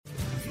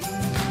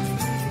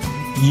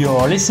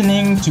You're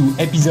listening to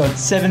episode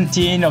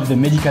 17 of the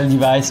Medical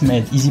Device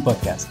Made Easy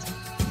podcast.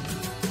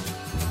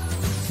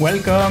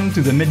 Welcome to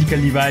the Medical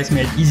Device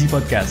Made Easy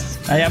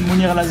podcast. I am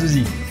Mounir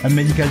Lazouzi, a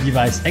medical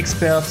device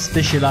expert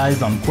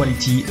specialized on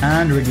quality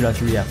and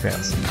regulatory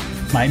affairs.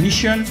 My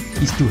mission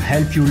is to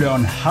help you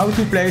learn how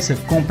to place a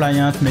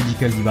compliant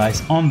medical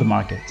device on the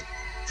market.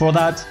 For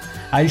that,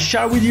 I'll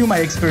share with you my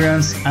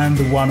experience and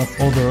the one of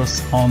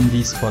others on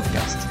this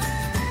podcast.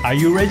 Are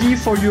you ready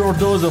for your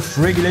dose of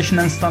regulation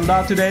and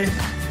standard today?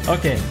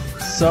 Okay,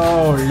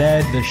 so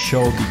let the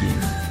show begin.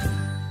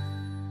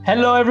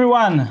 Hello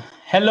everyone.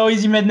 Hello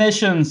EasyMed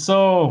Nation.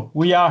 So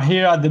we are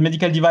here at the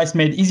Medical Device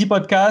Made Easy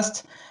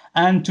podcast.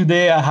 And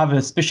today I have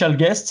a special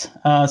guest.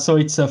 So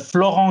it's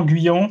Florent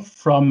Guyon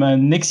from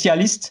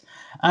Nexialist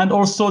and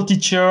also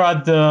teacher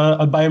at the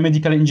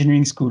Biomedical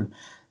Engineering School.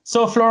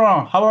 So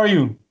Florent, how are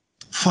you?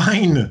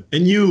 Fine.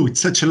 And you?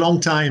 It's such a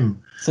long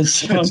time.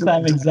 Such a long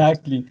time,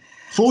 exactly.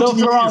 14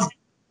 years.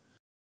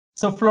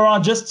 So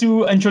Florent, just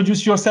to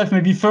introduce yourself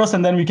maybe first,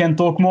 and then we can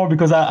talk more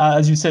because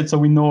as you said, so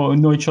we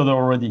know each other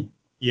already.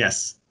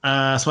 Yes.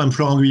 So I'm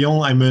Florent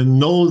Guyon. I'm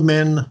an old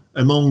man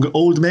among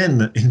old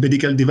men in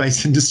medical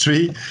device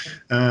industry.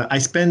 I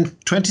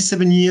spent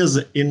 27 years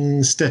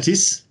in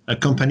Statis, a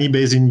company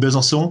based in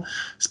Besançon,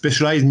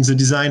 specialized in the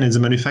design and the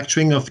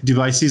manufacturing of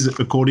devices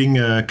according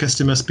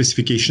customer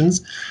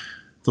specifications.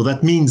 So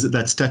that means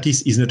that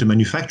Statis is not a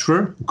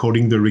manufacturer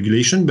according to the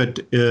regulation, but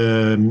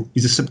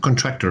is a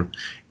subcontractor.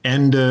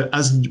 And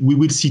as we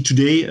will see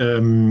today,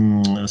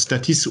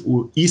 Statis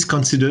is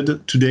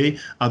considered today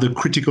are the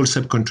critical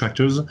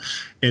subcontractors.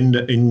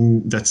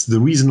 And that's the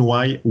reason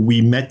why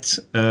we met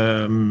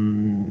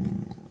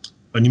an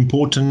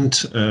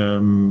important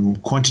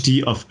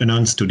quantity of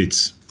announced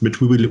audits.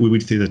 But we will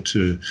say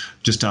that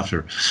just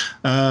after.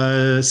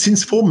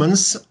 Since 4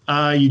 months,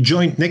 I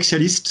joined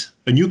Nexialist,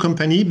 a new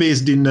company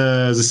based in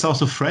the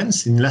south of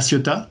France, in La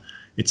Ciotat.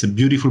 It's a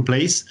beautiful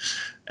place.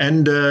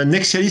 And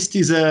Nexialist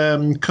is a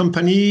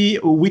company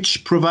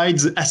which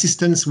provides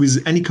assistance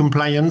with any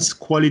compliance,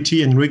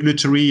 quality, and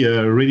regulatory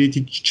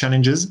related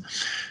challenges,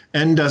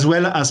 and as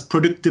well as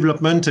product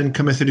development and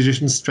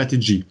commercialization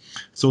strategy.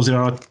 So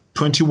there are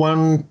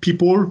 21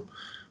 people,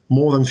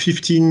 more than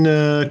 15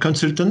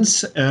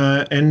 consultants,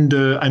 and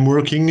I'm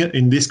working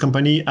in this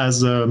company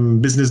as a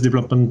business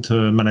development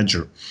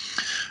manager.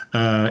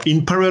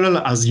 In parallel,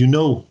 as you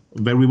know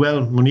very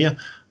well, Mounir,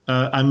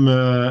 I'm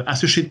an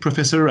associate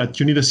professor at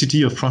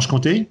University of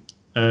Franche-Comté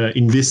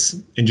in this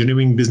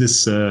engineering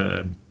business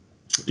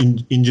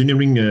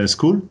engineering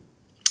school,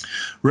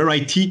 where I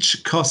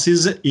teach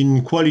courses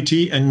in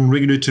quality and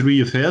regulatory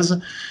affairs.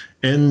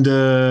 And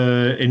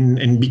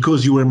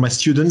because you were my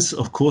students,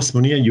 of course,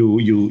 Mounir,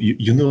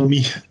 you know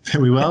me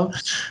very well.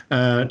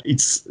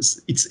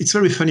 It's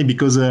very funny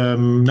because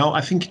now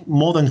I think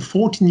more than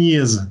 14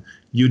 years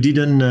you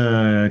didn't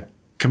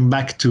come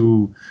back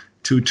to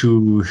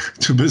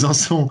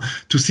Besançon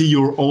to see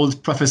your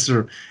old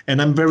professor,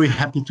 and I'm very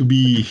happy to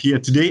be here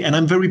today. And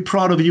I'm very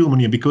proud of you,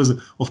 Mounir, because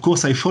of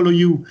course I follow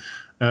you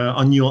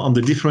on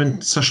the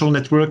different social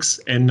networks,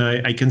 and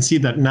I can see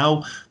that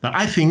now that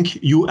I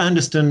think you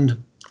understand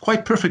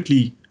quite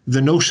perfectly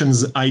the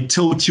notions I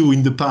taught you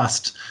in the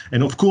past.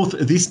 And of course,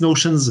 these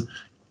notions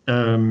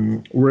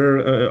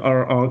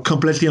are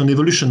completely on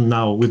evolution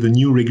now with the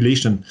new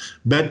regulation.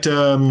 But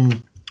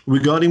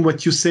regarding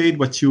what you said,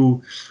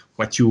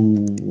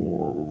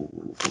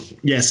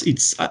 yes,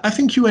 I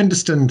think you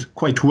understand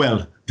quite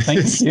well.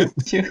 Thank you.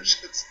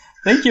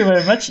 Thank you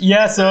very much.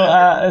 Yeah.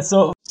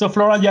 So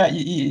Florent, yeah.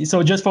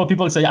 So just for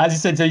people, so as you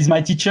said, he's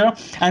my teacher.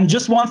 And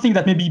just one thing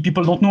that maybe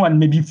people don't know, and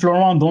maybe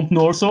Florent don't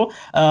know also,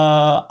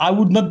 I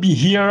would not be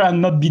here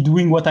and not be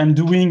doing what I'm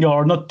doing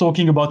or not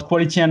talking about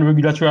quality and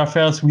regulatory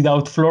affairs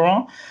without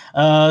Florent.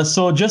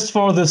 So just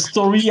for the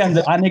story and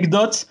the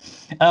anecdote.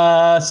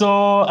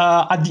 So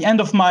at the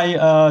end of my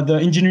the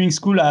engineering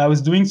school I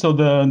was doing, so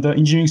the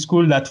engineering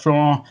school that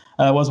Florent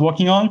was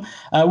working on,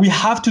 we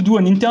have to do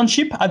an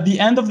internship at the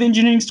end of the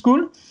engineering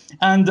school.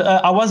 And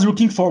I was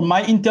looking for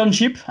my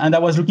internship, and I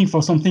was looking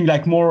for something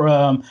like more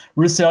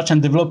research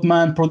and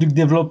development, product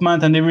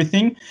development and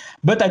everything.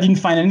 But I didn't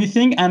find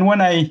anything. And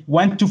when I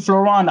went to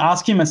Florent and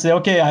asked him and said,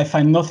 okay, I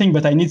find nothing,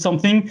 but I need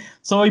something.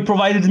 So he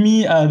provided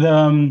me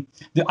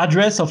the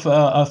address of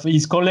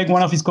his colleague,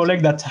 one of his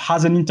colleagues that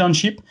has an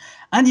internship.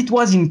 And it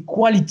was in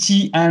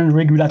quality and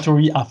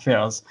regulatory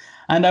affairs.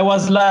 And I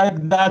was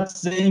like that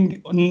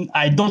saying,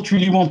 I don't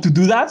really want to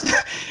do that.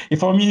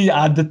 For me,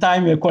 at the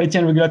time, quality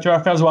and regulatory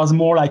affairs was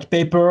more like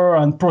paper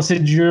and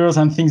procedures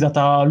and things that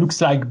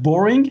looks like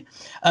boring.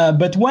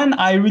 But when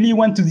I really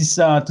went to this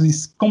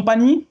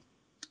company,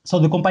 so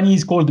the company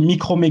is called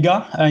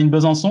Micromega in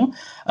Besançon.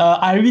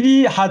 I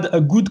really had a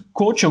good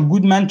coach, a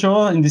good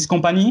mentor in this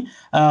company.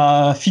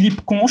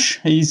 Philippe Conche,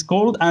 he's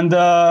called. And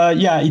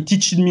he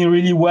taught me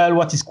really well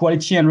what is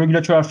quality and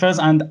regulatory affairs.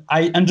 And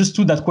I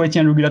understood that quality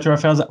and regulatory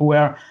affairs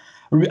were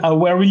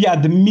really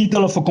at the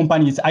middle of a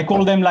company. I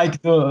call them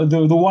like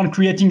the one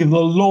creating the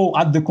law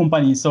at the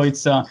company. So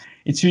it's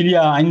it's really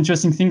an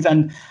interesting thing.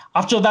 And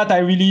after that, I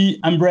really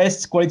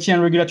embraced quality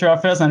and regulatory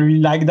affairs and really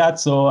like that.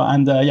 So,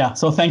 and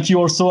so thank you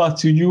also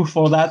to you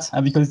for that,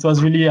 because it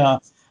was really,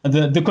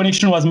 the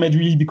connection was made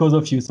really because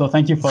of you. So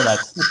thank you for that.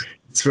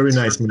 It's very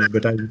nice,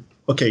 but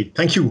okay,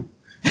 thank you.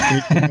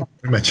 Thank you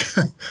very much.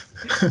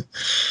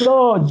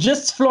 So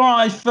just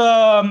Florent, if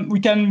we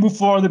can move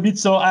forward a bit.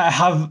 So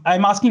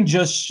I'm asking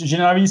just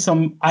generally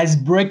some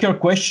icebreaker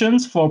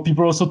questions for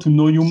people also to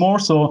know you more.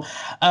 So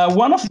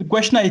one of the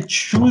questions I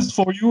choose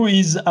for you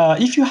is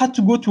if you had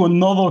to go to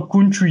another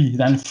country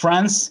than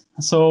France,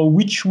 so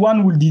which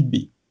one would it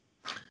be?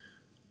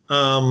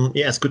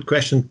 Yes, good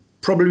question.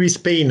 Probably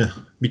Spain,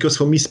 because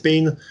for me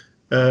Spain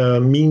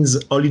means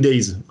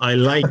holidays. I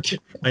like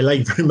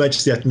very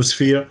much the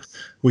atmosphere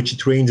which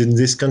it rains in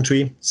this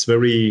country. It's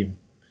very.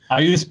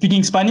 Are you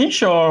speaking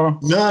Spanish or?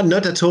 No,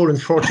 not at all,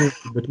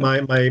 unfortunately. But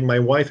my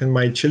wife and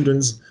my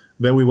children's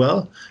very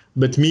well.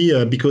 But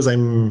me, because I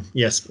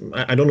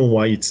don't know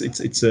why.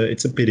 It's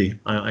a pity.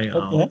 I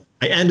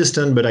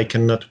understand, but I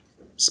cannot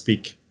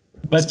speak.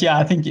 But yeah,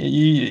 I think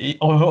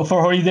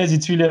for holidays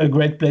it's really a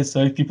great place.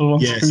 So if people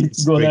want to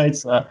go there,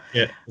 it's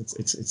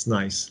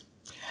nice.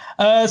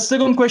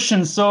 Second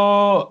question.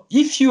 So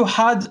if you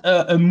had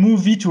a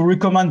movie to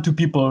recommend to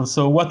people,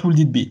 so what would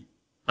it be?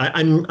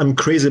 I'm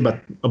crazy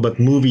about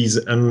movies,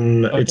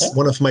 and it's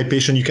one of my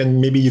passion. You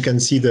can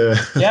see the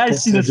I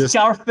see the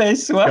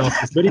Scarface.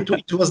 But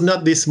it was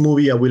not this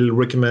movie I will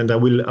recommend. I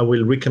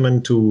will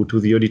recommend to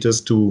the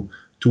auditors to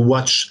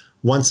watch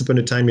Once Upon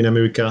a Time in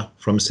America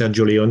from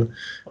Sergio Leone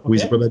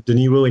with Robert De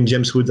Niro and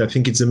James Woods. I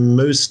think it's the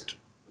most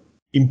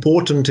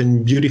important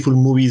and beautiful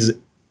movies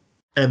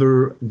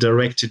ever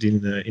directed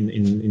in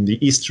the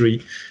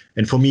history,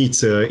 and for me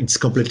it's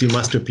completely a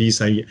masterpiece.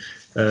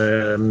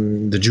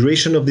 The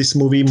duration of this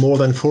movie more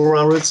than 4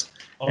 hours,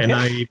 and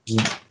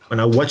when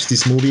I watch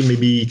this movie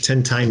maybe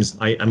 10 times,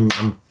 I'm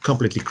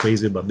completely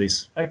crazy about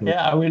this. Okay,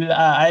 I will.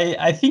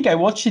 I think I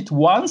watched it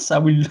once. I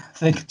will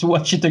think to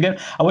watch it again.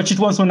 I watched it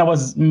once when I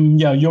was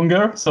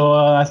younger, so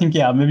I think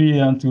maybe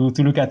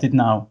to look at it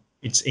now.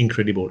 It's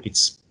incredible.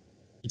 It's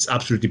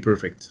absolutely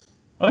perfect.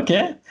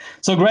 Okay,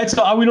 so great.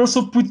 So I will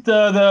also put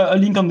a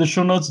link on the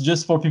show notes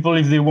just for people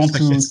if they want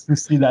to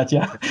see that.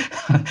 Yeah,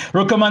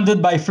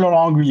 recommended by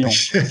Florent Guyon.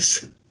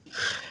 Yes.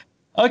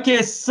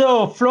 Okay,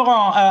 so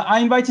Florent, I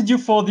invited you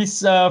for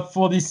this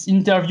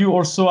interview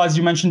also, as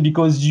you mentioned,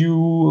 because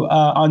you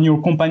on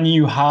your company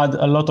you had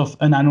a lot of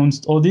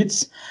unannounced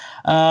audits.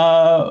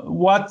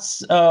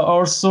 What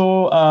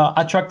also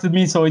attracted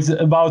me, so it's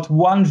about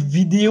one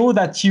video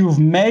that you've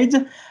made.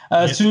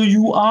 So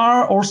you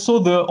are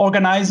also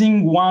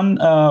organizing one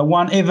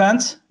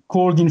event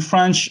called in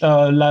French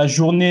La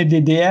Journée des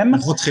DM.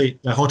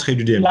 La rentrée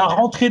du DM. La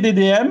rentrée des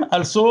DM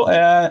also,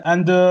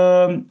 and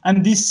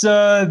this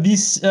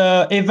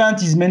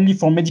event is mainly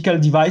for medical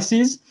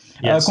devices.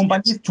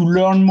 Companies to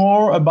learn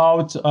more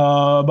about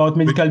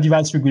medical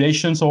device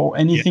regulations or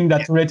anything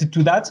that's related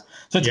to that.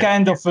 So it's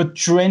kind of a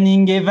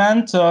training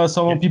event.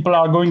 So people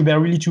are going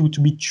there really to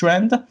be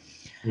trained.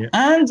 Yeah.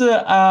 And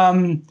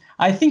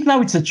I think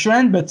now it's a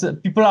trend, but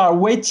people are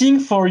waiting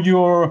for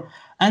your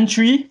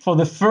entry for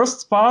the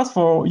first part,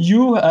 for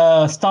you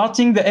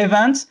starting the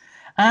event.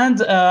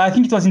 And I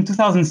think it was in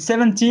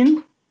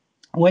 2017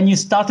 when you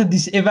started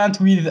this event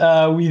with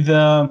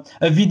a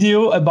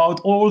video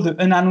about all the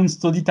unannounced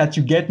study that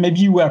you get.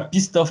 Maybe you were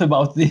pissed off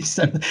about this,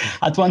 and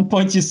at one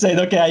point you said,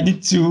 "Okay, I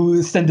need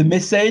to send a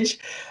message."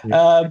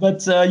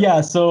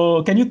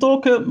 So can you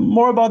talk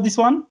more about this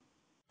one?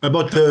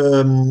 About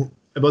the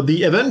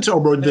event or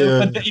about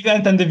the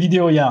event and the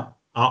video? Yeah.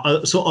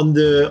 So on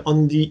the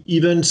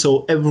event,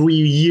 so every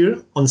year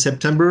on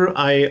September,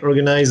 I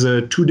organize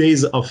 2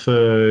 days of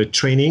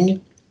training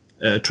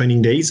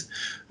days.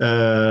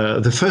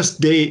 The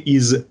first day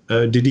is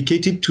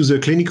dedicated to the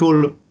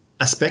clinical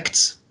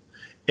aspects,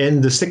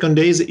 and the second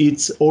days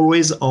it's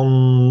always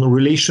on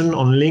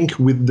link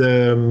with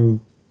the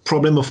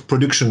problem of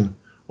production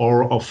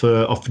or of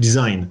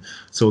design.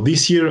 So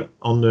this year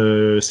on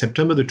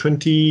September the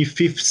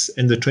 25th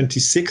and the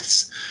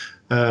 26th,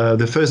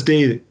 the first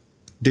day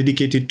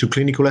dedicated to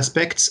clinical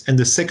aspects, and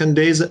the second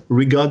days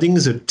regarding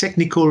the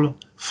technical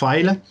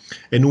file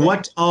and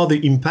what are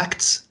the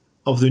impacts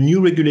of the new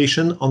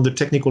regulation on the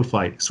technical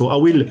file. So I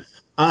will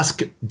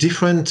ask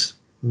different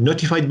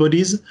notified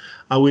bodies.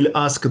 I will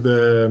ask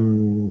the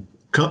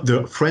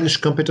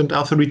French competent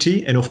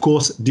authority, and of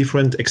course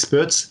different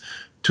experts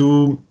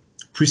to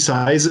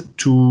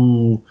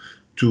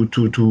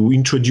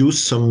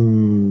introduce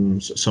some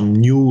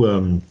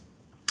new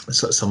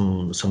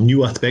some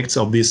new aspects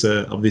of this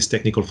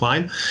technical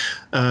file,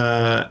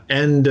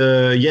 and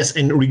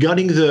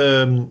regarding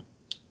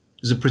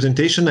the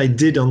presentation I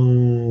did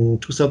on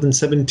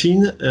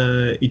 2017,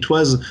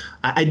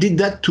 I did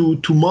that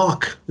to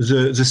mark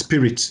the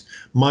spirit.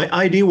 My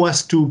idea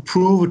was to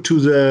prove to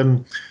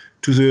the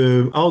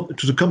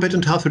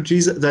competent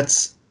authorities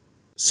that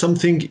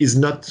something is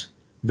not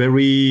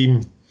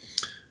very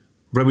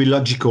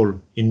logical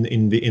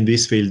in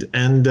this field,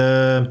 and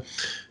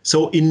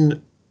so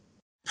in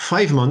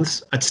 5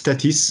 months at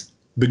Statis,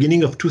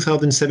 beginning of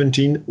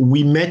 2017,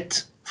 we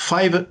met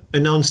 5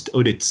 announced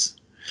audits.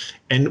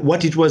 And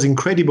what it was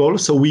incredible,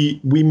 so we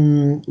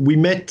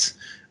met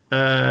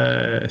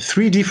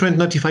 3 different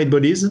notified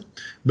bodies,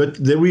 but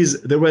there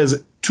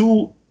was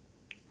 2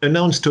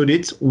 announced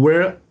audits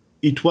where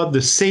it was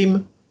the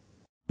same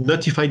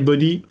notified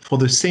body for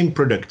the same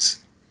products.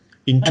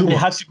 In 2 months. They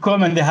had months. to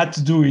come and they had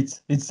to do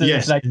it. It's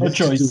like no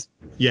choice.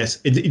 Yes,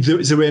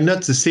 they were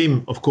not the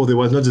same. Of course, there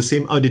was not the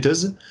same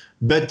auditors,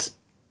 but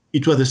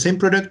it was the same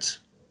product.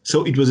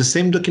 So it was the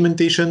same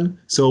documentation.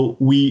 So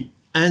we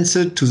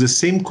answered to the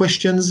same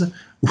questions.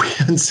 We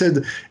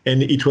answered,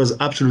 and it was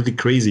absolutely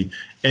crazy.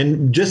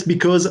 And just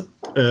because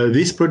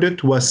this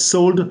product was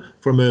sold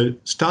from a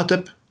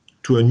startup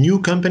to a new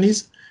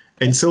companies,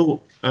 and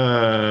so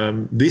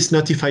this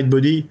notified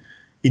body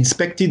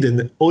inspected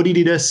and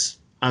audited us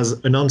as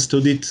announced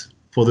audit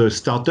for the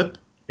startup,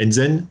 and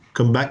then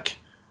come back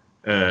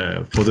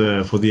for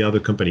the other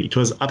company. It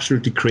was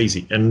absolutely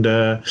crazy, and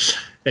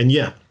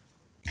yeah,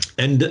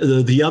 and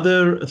the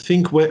other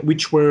thing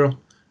which were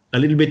a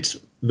little bit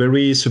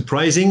very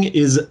surprising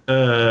is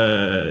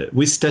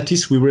with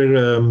Statis we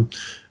were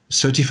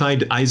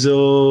certified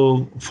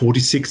ISO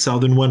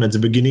 46001 at the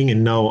beginning,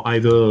 and now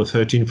ISO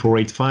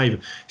 13485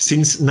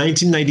 since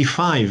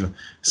 1995.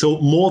 So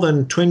more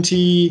than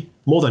 20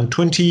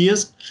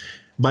 years.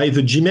 By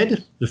the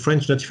GMED, the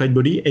French notified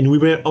body, and we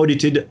were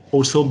audited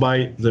also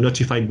by the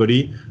notified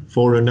body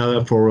for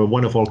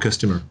one of our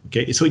customers.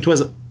 Okay, so it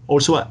was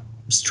also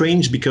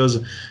strange because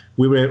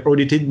we were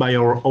audited by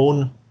our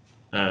own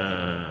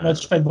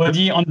notified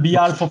body on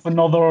behalf of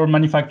another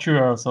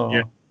manufacturer. So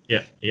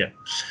yeah.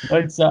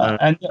 It's,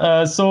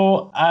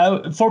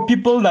 for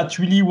people that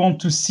really want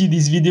to see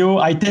this video,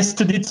 I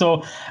tested it.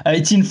 So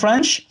it's in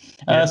French.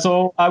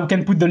 So I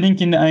can put the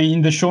link in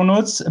the show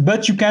notes,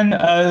 but you can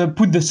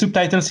put the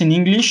subtitles in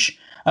English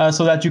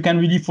so that you can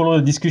really follow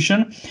the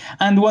discussion.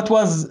 And what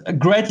was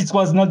great, it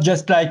was not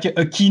just like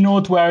a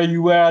keynote where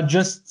you were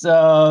just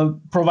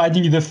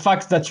providing the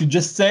facts that you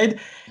just said.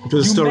 It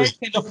was a story.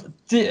 Made kind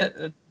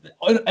of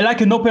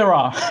like an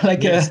opera,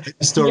 like a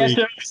story.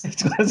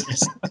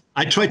 Yes.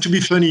 I tried to be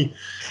funny,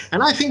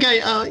 and I think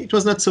it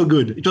was not so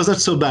good. It was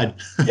not so bad.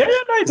 No,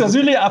 it was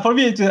really for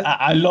me.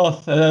 I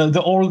laughed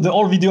the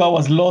whole video. I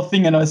was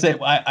laughing, and I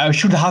said I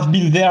should have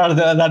been there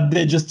that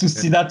day just to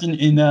see that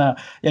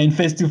in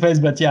face to face.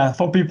 But yeah,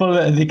 for people,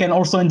 they can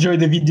also enjoy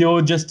the video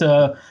just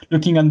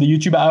looking on the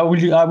YouTube. I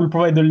will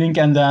provide the link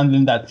and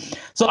that.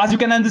 So as you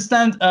can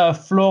understand,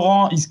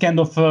 Florent is kind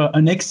of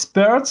an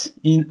expert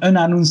in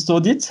unannounced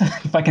audit,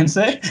 if I can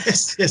say.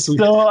 Yes.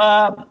 So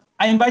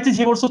I invited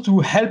him also to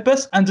help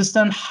us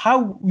understand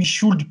how we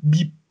should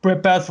be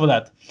prepared for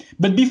that.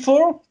 But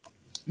before,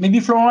 maybe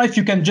Florent, if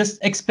you can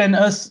just explain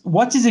us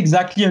what is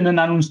exactly an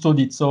unannounced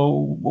audit.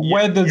 So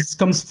where this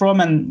comes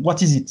from and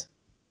what is it?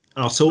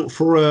 So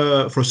for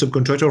a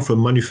subcontractor or for a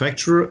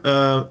manufacturer,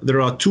 there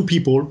are 2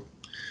 people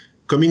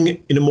coming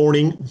in the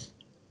morning,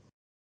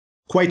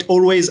 quite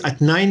always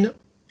at 9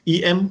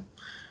 a.m.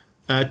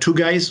 2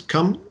 guys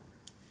come,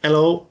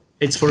 hello,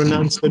 it's for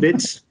announced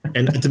audit.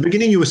 And at the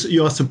beginning, you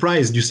are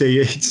surprised. You say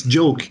it's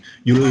joke.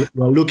 You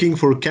are looking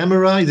for a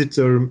camera. Is it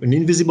an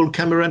invisible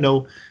camera?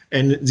 No.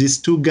 And these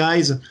 2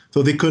 guys,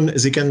 so they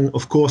can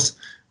of course,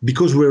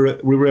 because we were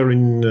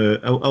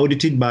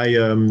audited by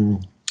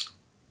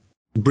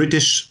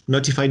British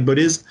notified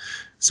bodies.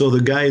 So the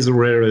guys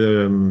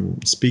were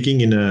speaking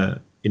in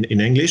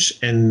English.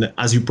 And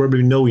as you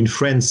probably know, in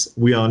France,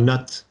 we are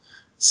not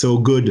so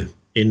good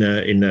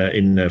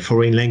in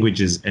foreign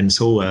languages, and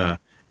so.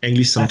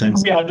 English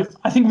sometimes.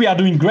 I think we are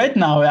doing great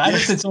now.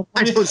 So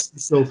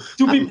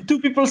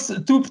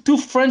two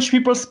French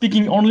people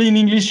speaking only in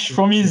English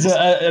for me is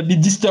a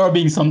bit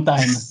disturbing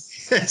sometimes.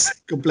 Yes,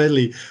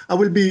 completely. I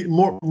will be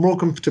more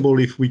comfortable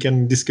if we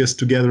can discuss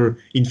together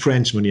in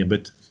French, Monia.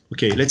 But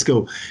okay, let's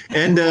go.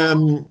 And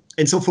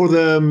so for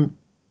the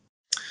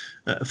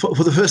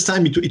first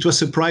time, it was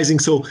surprising.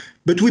 So,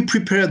 but we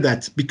prepared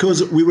that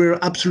because we were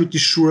absolutely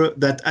sure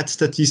that at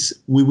Statis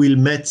we will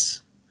meet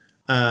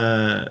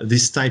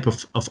this type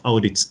of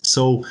audits.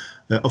 So,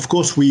 of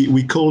course,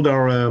 we called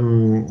our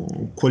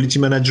quality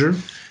manager,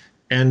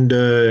 and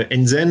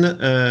then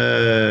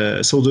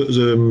so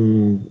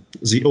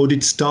the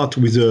audit start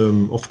with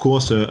of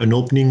course an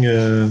opening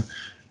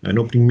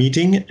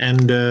meeting,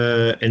 and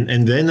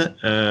then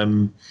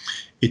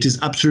it is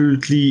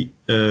absolutely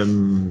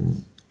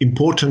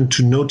important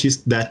to notice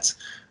that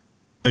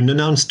an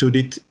announced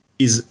audit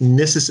is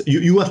necessary.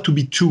 You have to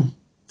be 2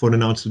 for an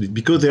announced audit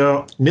because there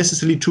are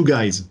necessarily 2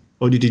 guys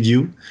audited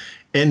you,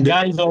 and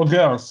guys or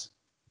girls.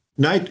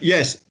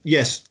 Yes,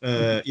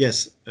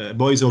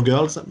 boys or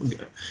girls,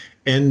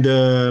 and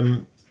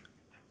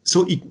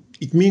so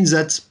it means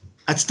that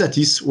at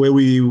Statis, where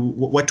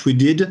what we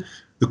did,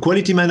 the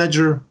quality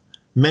manager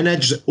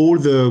managed all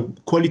the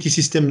quality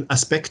system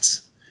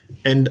aspects,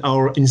 and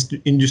our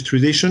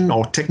industrialization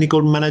or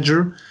technical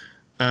manager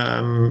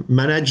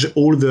manage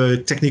all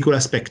the technical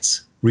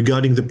aspects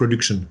regarding the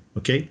production.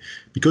 Okay,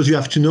 because you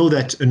have to know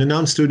that an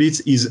announced audit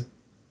is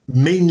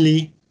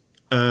mainly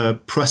a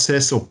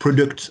process or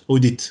product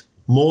audit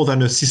more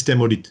than a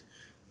system audit.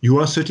 You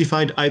are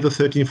certified ISO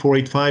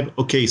 13485.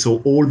 Okay,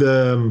 so all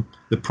the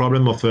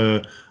problem of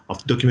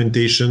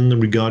documentation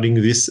regarding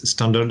this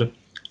standard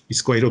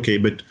is quite okay.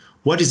 But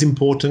what is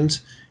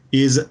important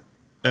is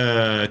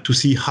to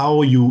see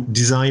how you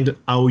designed,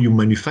 how you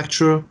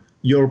manufacture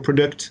your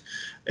product,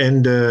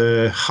 and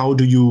how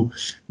do you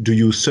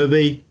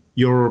survey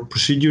your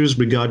procedures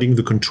regarding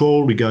the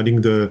control,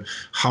 regarding the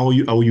how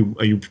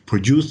you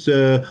produce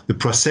the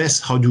process,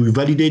 how do you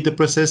validate the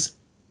process.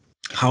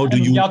 How do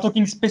you? We are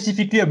talking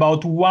specifically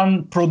about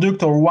one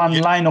product or one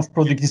line of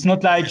product. It's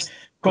not like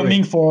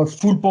coming for a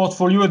full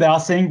portfolio. They are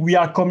saying we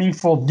are coming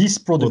for this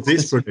product. For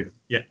this product,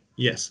 yeah,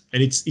 yes,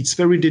 and it's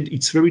very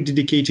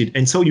dedicated,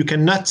 and so you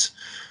cannot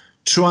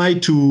try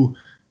to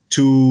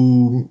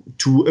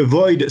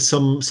avoid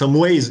some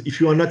ways if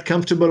you are not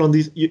comfortable on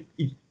this.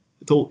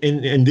 So,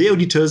 and the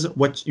auditors,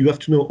 what you have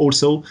to know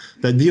also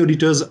that the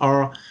auditors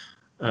are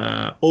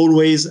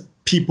always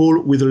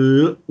people with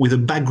a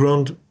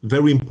background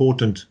very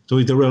important.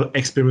 So they're well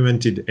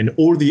experimented, and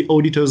all the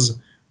auditors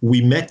we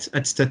met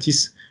at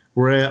Statis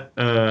were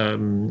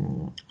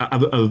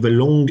have a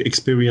long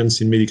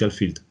experience in medical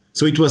field.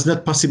 So it was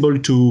not possible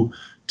to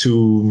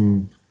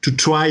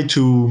try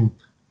to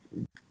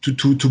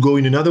go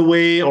in another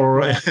way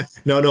or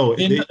no.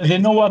 They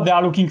know what they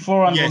are looking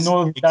for, and yes, they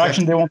know the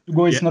direction they want to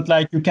go. It's not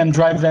like you can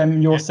drive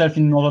them yourself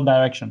in another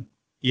direction.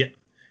 Yeah,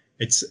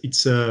 it's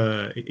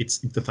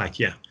the fact.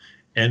 Yeah.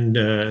 And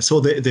so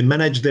they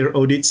manage their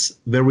audits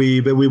very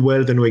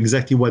well. They know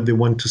exactly what they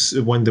want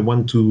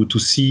to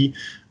see.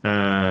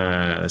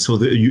 So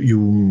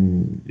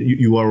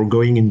you are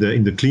going in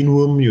the clean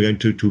room. You have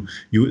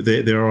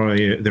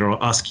they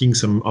are asking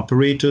some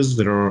operators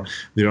that are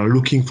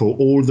looking for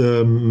all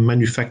the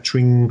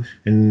manufacturing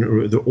and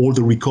all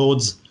the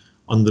records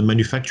on the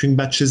manufacturing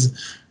batches.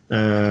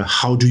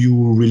 How do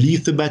you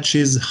release the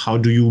batches? How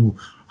you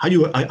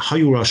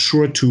are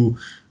sure to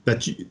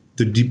that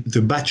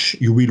the batch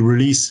you will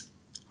release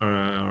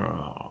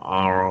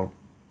are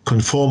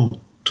conform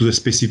to the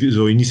specific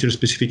or initial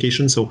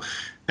specification. So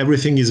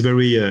everything is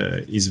very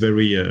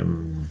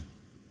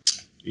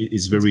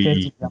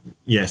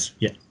yes,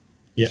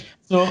 yeah.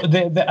 So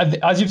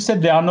as you've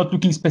said, they are not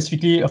looking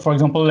specifically, for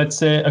example, let's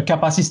say a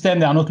CAPA system.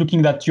 They are not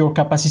looking that your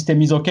CAPA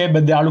system is okay,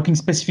 but they are looking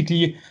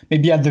specifically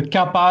maybe at the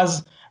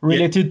CAPAs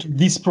related to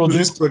this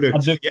product,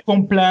 at the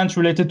complaint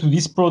related to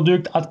this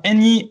product, at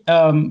any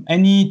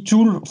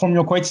tool from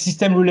your quality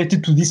system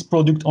related to this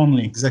product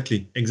only.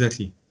 Exactly.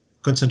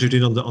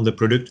 Concentrated on the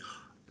product.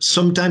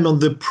 Sometime on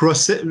the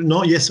process.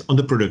 No, yes, on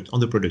the product.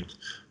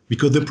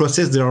 Because the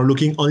process, they are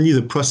looking only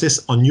the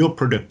process on your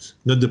product,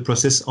 not the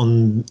process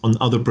on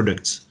other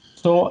products.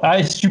 So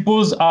I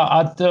suppose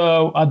at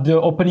the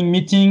opening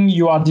meeting,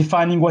 you are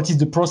defining what is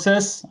the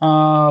process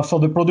for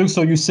the product.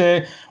 So you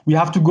say we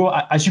have to go.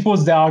 I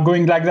suppose they are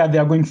going like that. They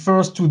are going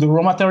first to the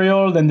raw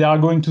material, then they are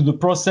going to the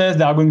process.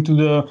 They are going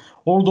to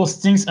all those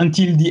things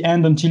until the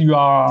end. Until you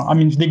are. I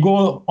mean, they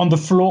go on the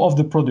flow of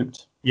the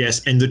product.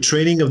 Yes, and the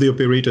training of the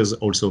operators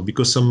also,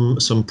 because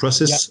some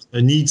process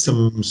needs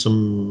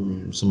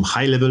some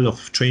high level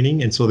of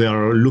training, and so they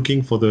are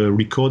looking for the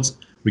records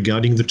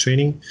regarding the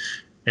training.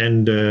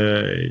 And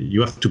you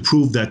have to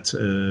prove that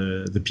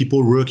the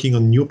people working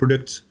on your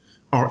product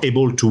are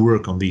able to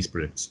work on these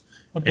products.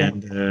 Okay.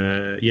 And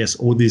yes,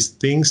 all these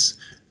things.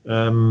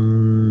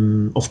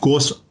 Of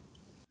course,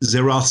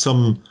 there are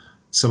some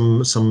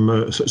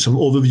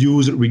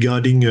overviews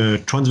regarding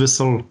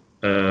transversal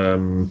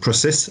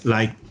process,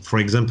 like for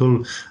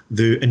example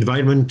the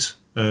environment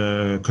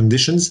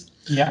conditions.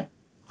 Yeah.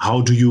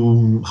 How do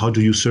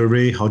you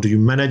survey? How do you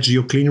manage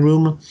your clean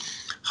room?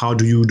 How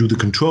do you do the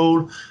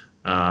control?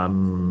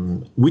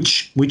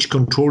 Which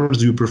controls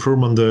do you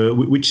perform on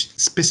which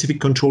specific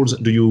controls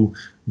do you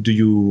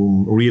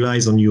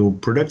realize on your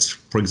products?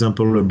 For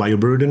example, a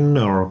bioburden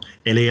or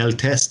LAL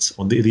tests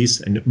on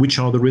this, and which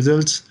are the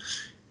results?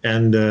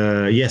 And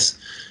yes,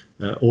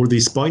 all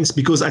these points,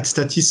 because at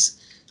Statis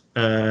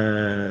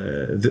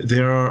they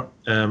are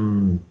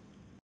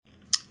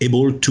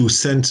able to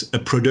send a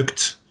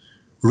product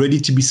ready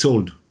to be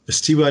sold, a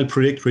sterile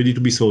product ready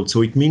to be sold.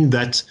 So it means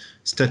that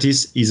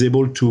Statis is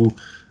able to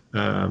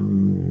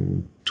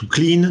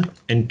clean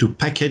and to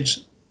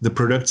package the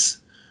products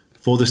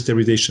for the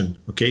sterilization.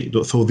 Okay,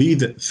 so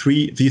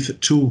these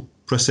two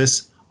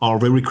processes are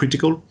very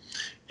critical,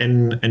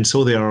 and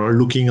so they are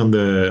looking on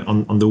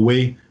the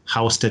way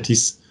how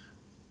Statis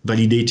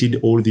validated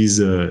all these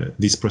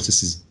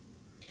processes.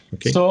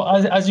 Okay. So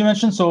as you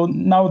mentioned, so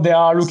now they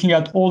are looking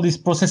at all this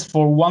process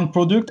for one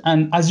product.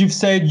 And as you've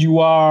said, you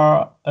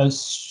are a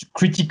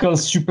critical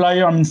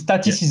supplier. I mean,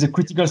 Statis is a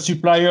critical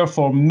supplier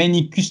for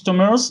many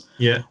customers,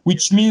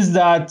 which means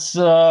that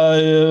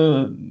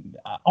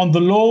on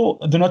the law,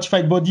 the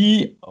notified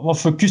body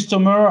of a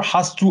customer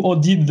has to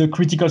audit the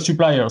critical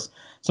suppliers.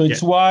 So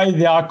it's why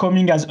they are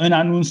coming as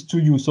unannounced to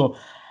you. So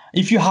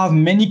if you have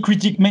many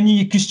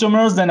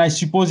customers, then I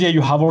suppose,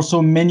 you have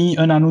also many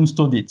unannounced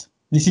audits.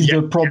 This is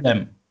the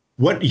problem.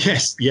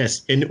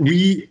 Yes, and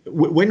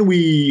when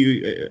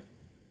we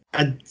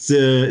at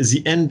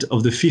the end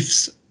of the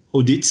fifth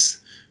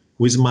audits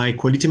with my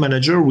quality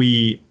manager,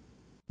 we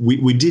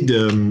did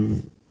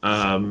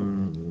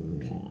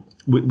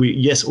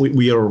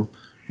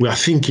we are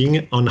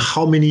thinking on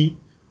how many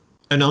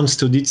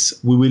announced audits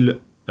we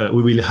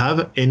will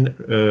have, and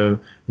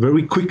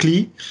very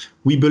quickly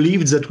we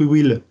believed that we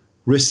will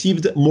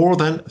receive more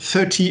than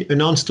 30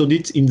 announced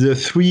audits in the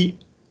 3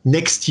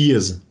 next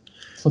years.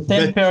 So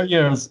 10 per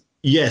year.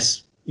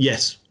 Yes,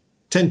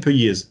 10 per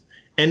year,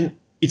 and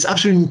it's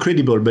absolutely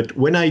incredible. But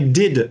when I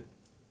did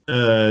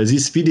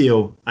this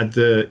video at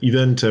the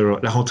event La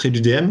Rentrée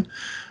du DM,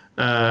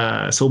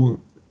 so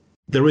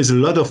there is a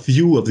lot of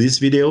view of this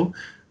video,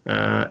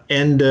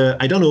 and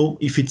I don't know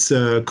if it's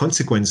a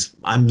consequence.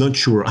 I'm not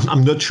sure.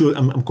 I'm not sure.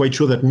 I'm quite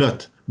sure that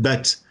not.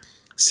 But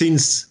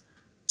since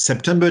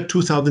September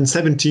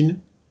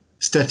 2017,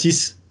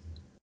 Statis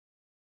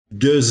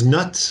does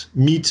not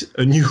meet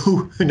a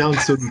new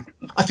announced audit.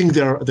 I think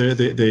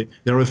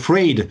they're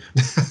afraid.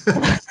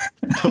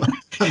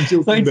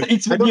 So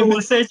it's maybe a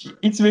message.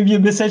 It's maybe a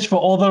message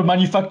for other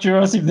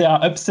manufacturers if they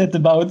are upset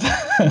about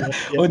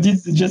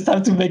audits. They just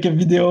have to make a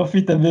video of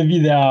it, and maybe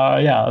they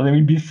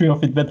will be free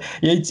of it. But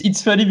yeah,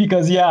 it's funny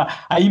because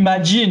I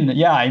imagine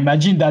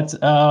that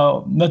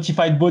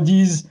notified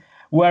bodies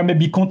were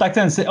maybe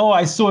contacted and say, "Oh,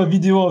 I saw a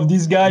video of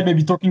this guy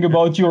maybe talking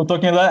about you or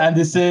talking about that,"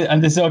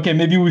 and they say, "Okay,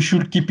 maybe we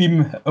should keep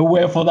him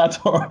aware for that."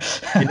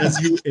 and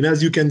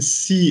as you can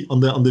see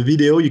on the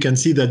video, you can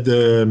see that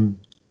the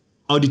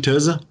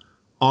auditors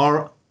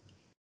are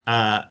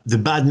the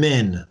bad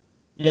men.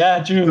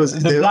 Yeah, true.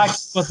 The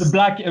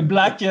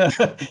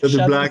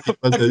black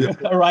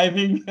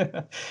arriving.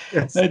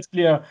 Yes. That's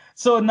clear.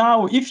 So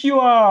now, if you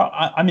are,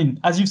 I mean,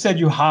 as you said,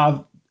 you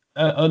have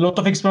a lot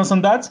of experience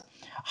on that.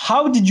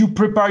 How did you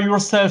prepare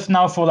yourself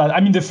now for that?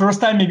 I mean, the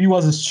first time maybe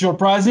was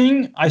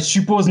surprising. I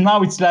suppose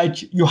now it's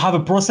like you have a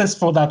process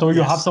for that, or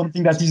you have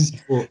something that is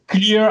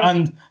clear,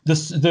 and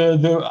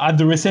the at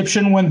the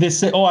reception when they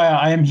say, "Oh,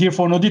 I am here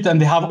for an audit," and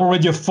they have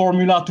already a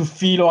formula to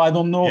fill, or I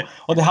don't know,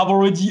 or they have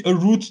already a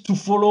route to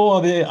follow,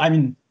 or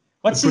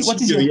what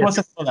is your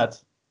process for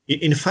that?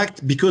 In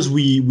fact, because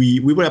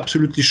we were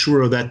absolutely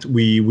sure that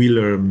we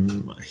will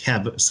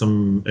have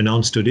some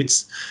announced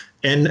audits,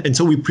 and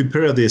so we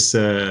prepare this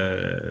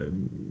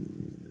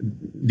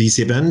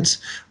event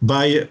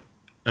by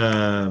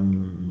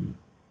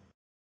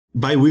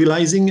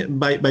realizing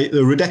by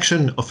the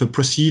reduction of a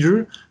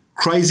procedure,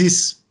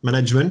 crisis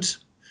management,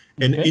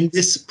 and in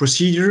this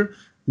procedure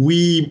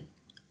we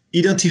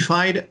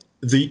identified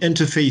the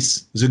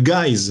interface, the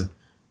guys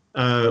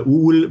who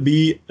will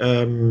be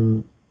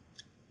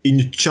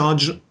in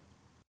charge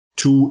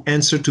to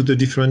answer to the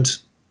different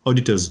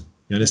auditors.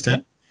 You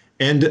understand?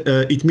 And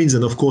it means,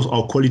 and of course,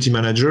 our quality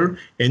manager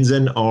and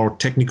then our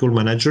technical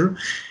manager.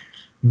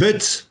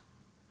 But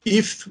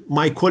if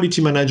my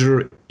quality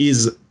manager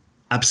is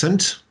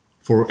absent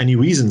for any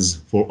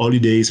reasons, for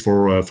holidays,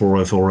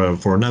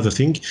 for another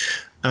thing,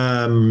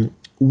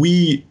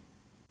 we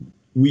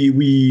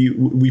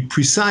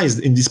precised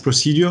in this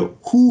procedure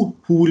who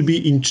will be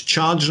in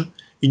charge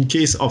in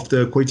case of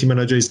the quality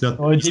manager is not.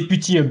 Or a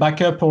deputy, a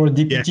backup, or a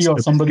deputy, or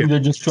somebody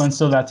that just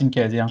transfer that in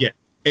case. Yeah.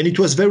 And it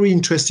was very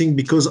interesting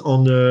because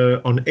on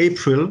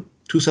April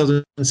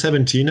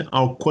 2017,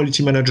 our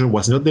quality manager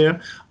was not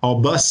there,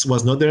 our boss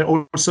was not there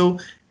also,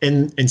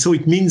 and so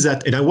it means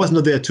that, and I was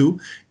not there too,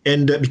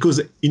 and because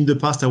in the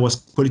past I was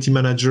quality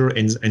manager,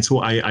 and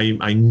so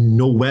I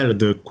know well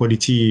the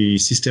quality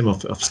system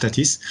of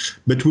Statis,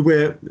 but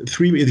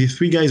the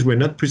three guys were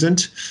not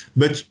present.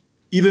 But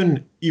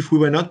even if we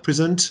were not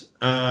present,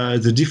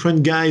 the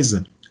different guys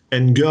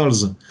and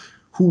girls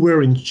who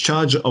were in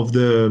charge of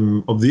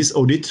this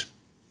audit,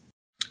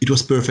 it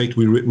was perfect.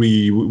 They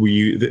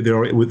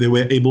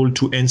were able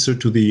to answer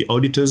to the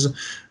auditors.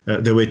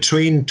 They were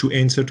trained to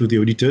answer to the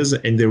auditors,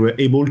 and they were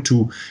able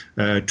to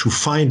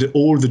find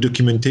all the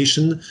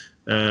documentation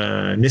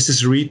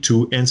necessary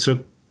to answer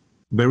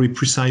very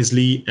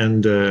precisely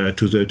and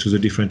to the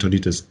different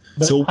auditors.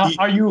 But so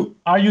are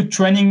you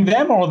training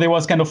them, or there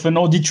was kind of an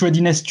audit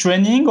readiness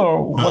training,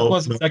 or what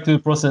was exactly the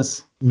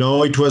process?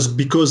 No, it was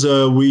because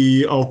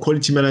our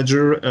quality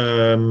manager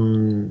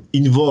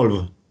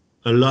involved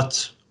a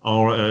lot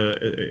our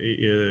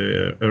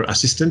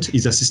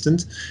his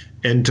assistant,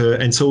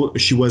 and so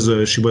she was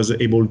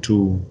able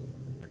to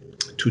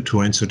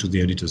answer to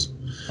the auditors.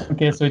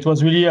 Okay, so it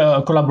was really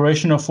a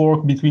collaboration of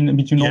work between all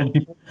the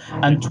people,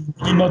 and to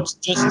really not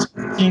just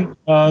putting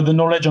the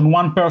knowledge on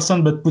one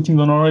person, but putting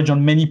the knowledge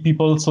on many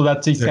people, so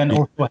that it can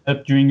also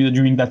help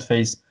during that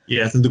phase.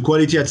 Yes, and the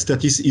quality at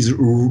Statis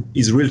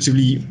is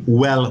relatively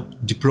well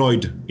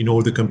deployed in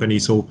all the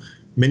companies. So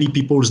many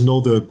people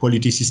know the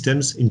quality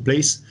systems in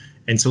place,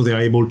 and so they are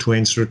able to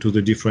answer to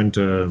the different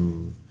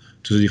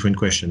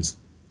questions.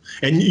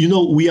 And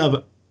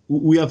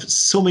we have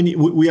so many.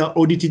 We are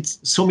audited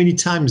so many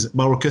times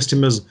by our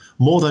customers,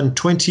 more than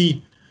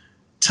 20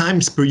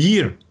 times per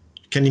year.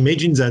 You can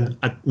imagine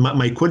that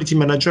my quality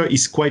manager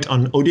is quite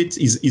on audit.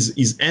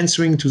 Is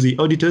answering to the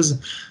auditors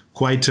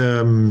quite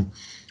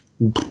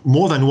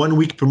more than 1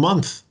 week per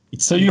month.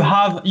 So you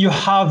have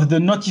the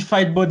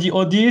notified body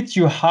audit,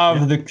 you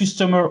have the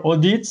customer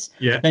audit,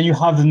 then you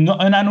have the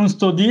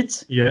unannounced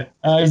audit.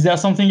 Is there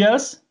something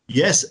else?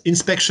 Yes,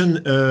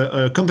 inspection,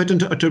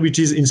 competent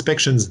authorities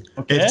inspections,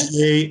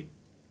 FDA,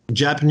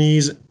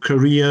 Japanese,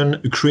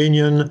 Korean,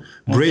 Ukrainian,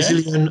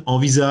 Brazilian,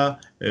 Anvisa,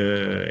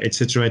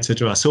 etc.,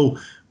 etc. So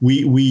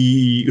we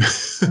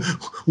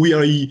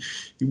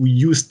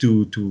used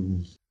to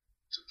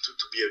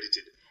be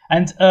audited.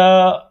 And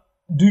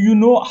do you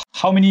know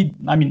how many?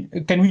 I mean,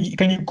 can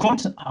you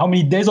count how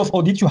many days of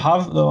audit you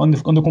have on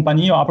the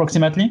company, or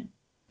approximately?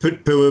 Per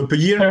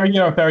year? Per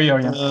year,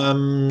 yeah.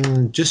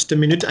 Just a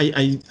minute.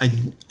 I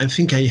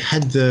think I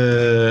had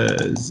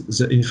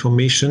the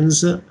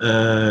informations.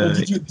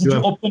 Did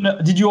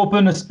you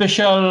open a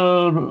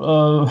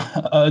special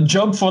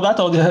job for that,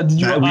 or did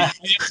you hire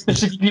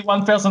specifically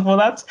one person for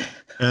that?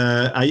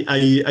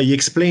 I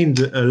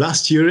explained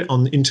last year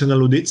on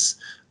internal audits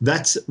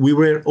that we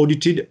were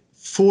audited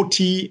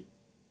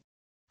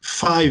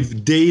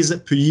 45 days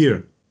per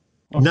year,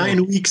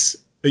 9 weeks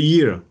a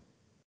year,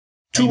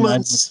 2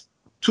 months.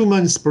 2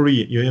 months per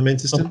year. You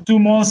understand? So 2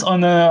 months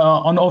on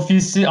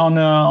office,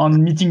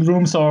 on meeting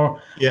rooms, or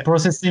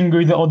processing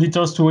with the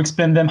auditors to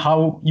explain them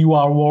how you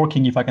are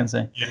working, if I can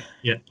say.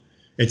 Yeah.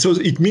 And so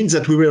it means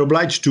that we were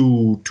obliged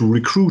to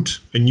recruit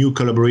a new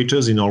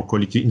collaborators in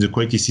the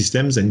quality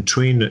systems and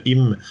train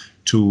him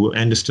to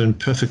understand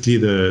perfectly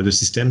the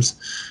systems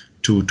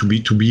to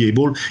be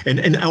able.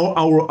 And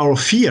our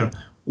fear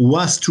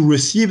was to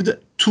receive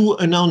 2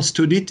 announced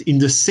audit in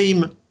the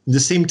same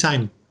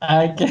time.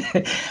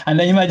 Okay,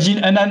 and I imagine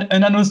an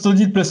announced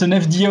audit plus an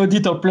FDA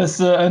audit or plus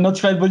a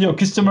notified body or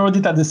customer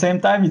audit at the same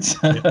time, it's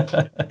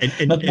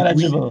not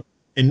manageable.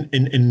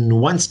 And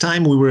once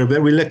time we were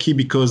very lucky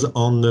because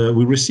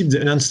we received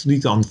the announced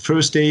audit on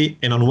Thursday,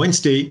 and on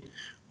Wednesday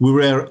we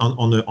were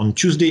on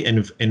Tuesday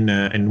and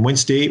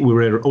Wednesday we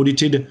were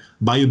audited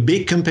by a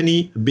big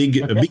company, a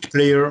big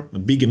player, a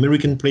big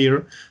American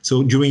player.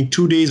 So during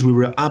 2 days we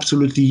were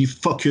absolutely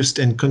focused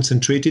and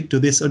concentrated to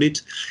this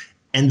audit.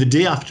 And the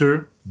day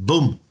after,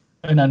 boom,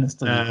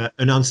 announced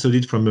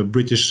audit from a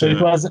British. So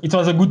it was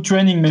a good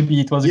training.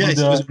 Maybe it was a good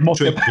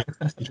training.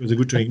 It was a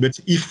good training. But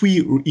if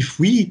we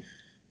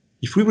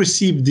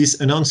receive this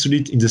announced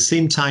audit in the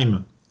same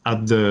time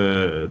at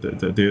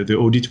the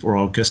audit for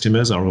our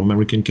customers, our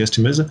American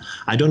customers,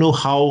 I don't know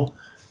how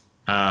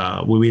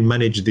we will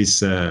manage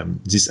this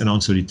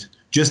announced audit.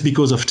 Just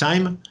because of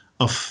time.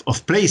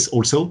 Of place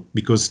also,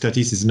 because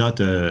Statis is not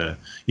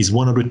is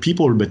 100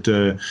 people, but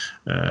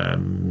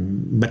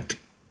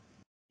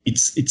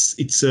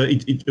it's a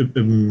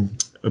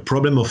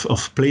problem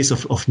of place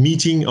of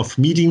meeting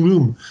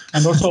room,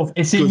 and also of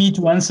SME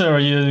to answer.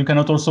 You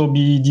cannot also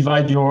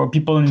divide your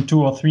people in 2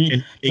 or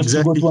 3 just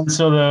to go to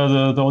answer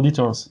the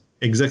auditors.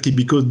 Exactly,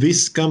 because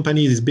this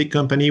big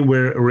company,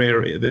 where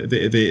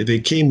they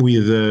came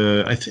with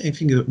I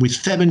think with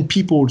 7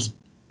 people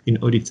in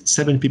audit,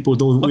 7 people.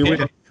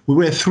 We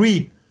were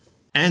 3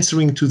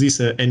 answering to this,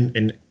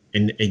 and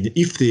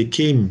if they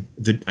came,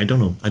 I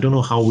don't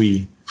know how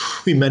we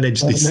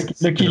managed this.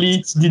 Luckily,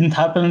 it didn't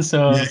happen.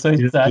 So but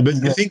I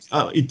think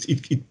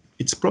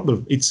it's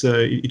probable.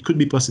 It could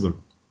be possible.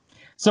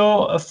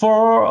 So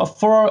for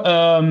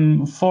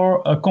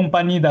a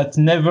company that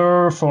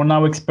never for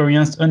now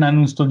experienced an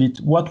unannounced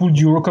audit, what would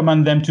you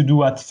recommend them to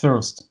do at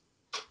first?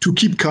 To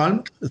keep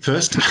calm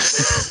first.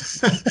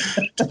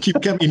 To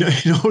keep calm in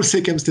all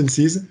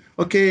circumstances.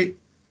 Okay.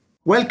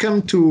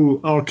 Welcome to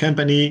our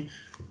company.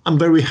 I'm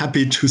very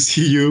happy to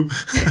see you.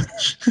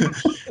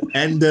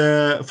 And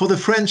for the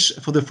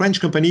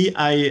French company,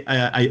 I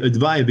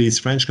advise this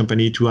French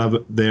company to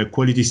have their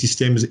quality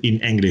systems in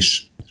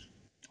English.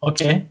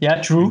 Okay.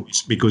 Yeah. True.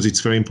 Because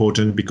it's very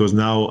important. Because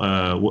now,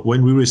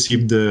 when we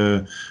received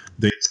the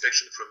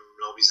inspection from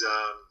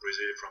Anvisa,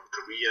 Brazil, from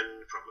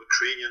Korean, from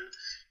Ukrainian,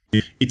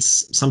 it's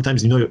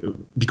sometimes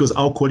because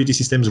our quality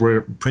systems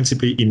were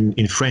principally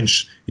in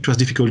French. It was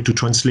difficult to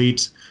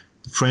translate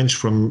French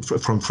from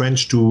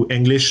French to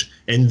English,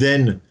 and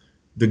then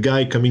the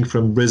guy coming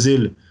from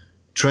Brazil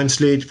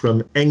translate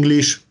from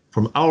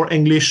our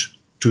English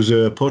to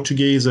the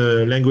Portuguese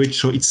language.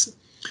 So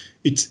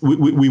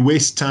we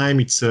waste time.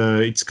 It's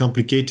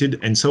complicated,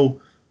 and so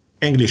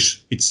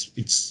English. It's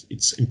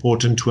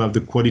important to have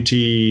the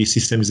quality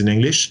systems in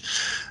English.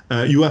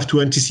 You have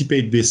to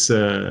anticipate this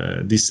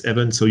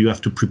event, so you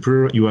have to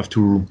prepare. You have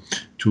to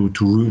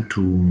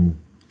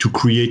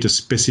create a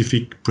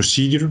specific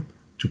procedure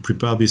to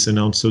prepare this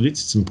announced audit.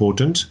 It's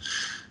important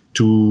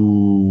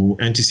to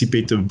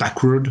anticipate the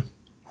backward,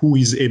 who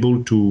is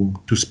able to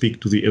speak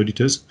to the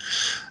auditors.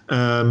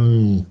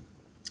 And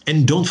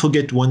don't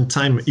forget one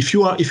time, if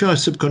you are a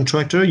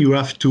subcontractor, you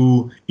have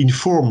to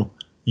inform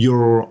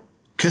your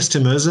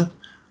customers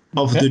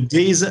of the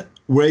days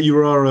where you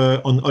are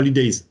on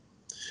holidays,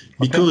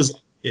 because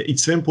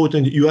it's very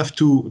important. You have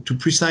to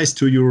precise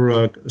to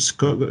your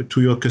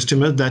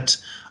customer that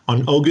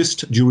on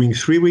August, during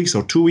 3 weeks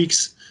or 2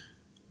 weeks,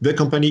 the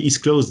company is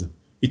closed.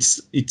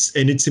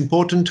 It's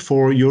important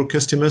for your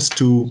customers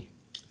to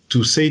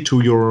say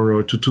to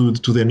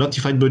their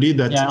notified body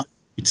that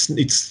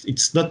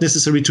it's not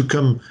necessary to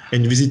come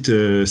and visit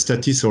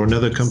Statis or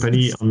another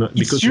company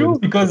it's true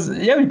because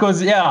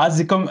as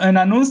they come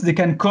unannounced, they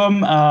can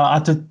come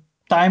at a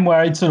time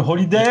where it's a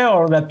holiday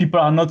or that people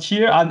are not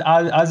here, and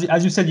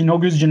as you said, in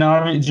August,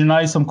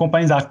 generally some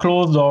companies are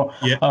closed or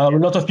a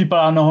lot of people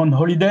are on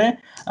holiday.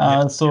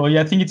 So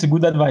I think it's a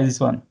good advice, this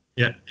one.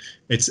 Yeah,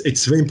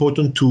 it's very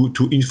important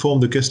to inform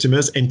the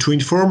customers, and to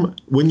inform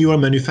when you are a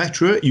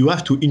manufacturer, you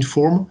have to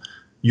inform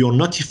your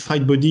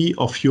notified body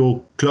of your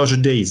closure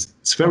days.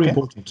 It's very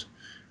important,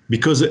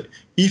 because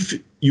if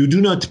you do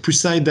not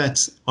precise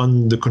that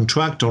on the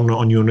contract or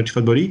on your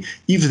notified body,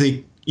 if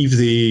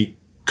they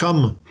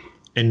come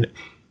and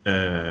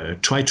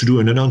try to do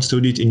an announced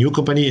audit in your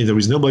company and there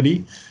is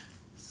nobody,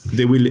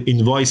 they will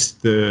invoice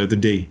the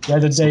day. Yeah,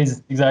 the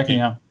days, exactly.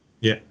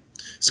 Yeah.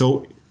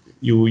 So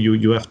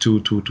you have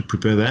to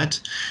prepare that,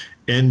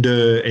 and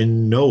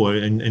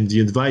the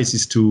advice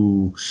is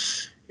to,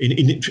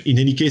 in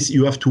any case,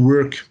 you have to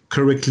work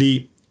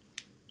correctly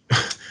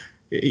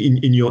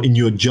in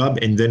your job,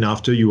 and then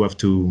after you have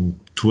to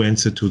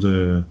answer to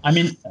the. I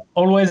mean,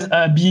 always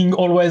being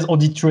always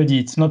audit ready.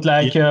 It's not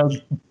like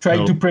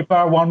trying to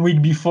prepare 1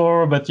 week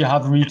before, but you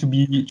have really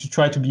to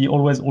try to be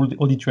always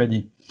audit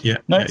ready. Yeah.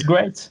 No, it's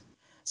great.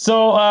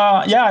 So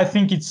I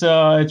think it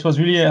was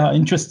really an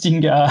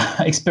interesting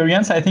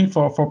experience, I think,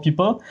 for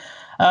people.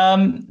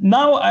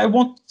 Now I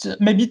want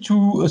maybe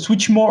to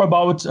switch more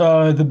about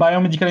the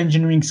biomedical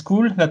engineering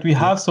school that we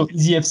have, so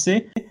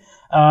EasyFC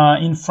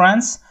in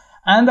France.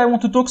 And I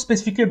want to talk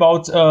specifically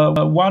about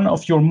one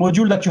of your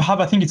module that you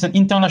have. I think it's an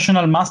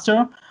international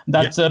master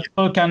that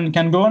people can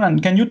go on.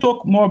 And can you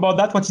talk more about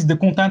that? What is the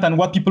content and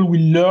what people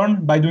will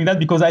learn by doing that?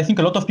 Because I think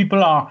a lot of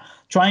people are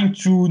trying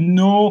to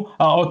know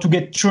or to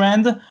get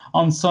trained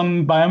on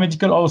some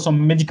biomedical or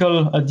some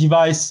medical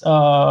device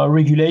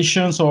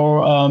regulations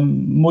or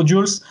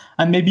modules.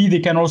 And maybe they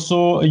can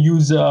also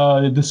use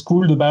the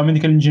school, the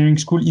biomedical engineering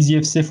school,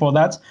 EasyFC, for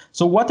that.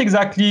 So what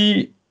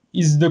exactly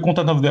is the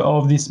content of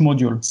this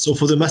module? So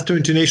for the Master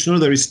International,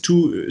 there is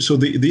two. So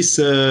this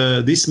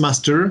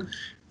master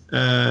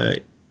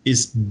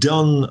is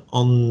done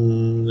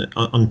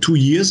on 2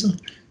 years,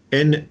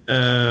 and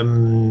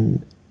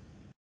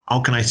how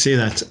can I say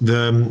that?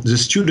 The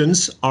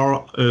students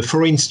are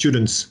foreign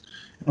students,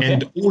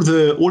 and all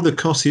the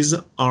courses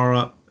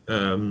are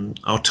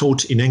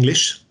taught in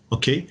English.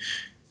 Okay,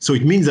 so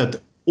it means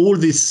that all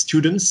these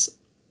students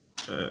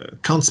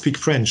can't speak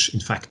French, in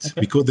fact,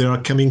 because they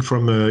are coming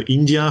from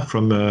India,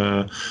 from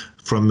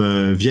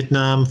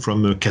Vietnam,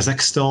 from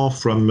Kazakhstan,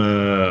 from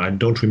I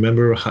don't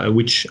remember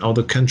which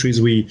other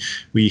countries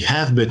we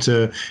have, but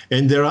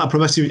and there are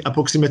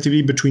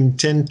approximately between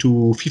 10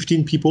 to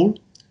 15 people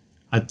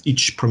at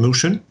each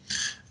promotion.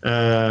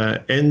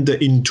 And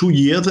in 2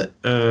 years,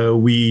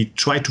 we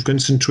try to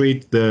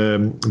concentrate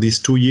these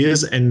 2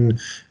 years, and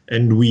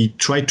we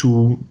try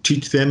to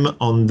teach them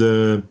on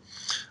the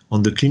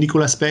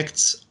clinical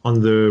aspects,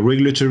 on the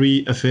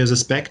regulatory affairs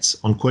aspects,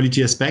 on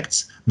quality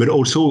aspects, but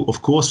also,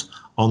 of course,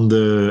 on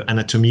the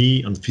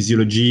anatomy, on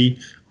physiology,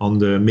 on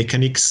the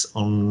mechanics,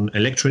 on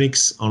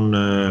electronics,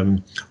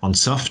 on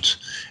soft.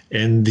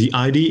 And the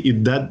idea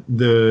is that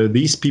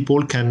these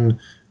people can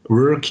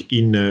work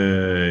in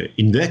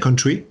their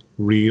country,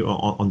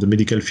 on the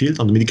medical field,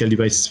 on the medical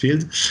devices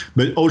field,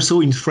 but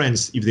also in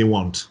France if they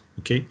want.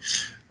 Okay.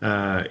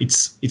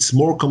 It's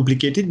more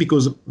complicated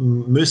because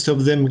most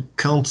of them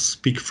can't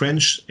speak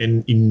French,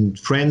 and in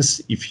France,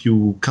 if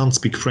you can't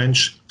speak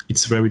French,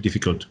 it's very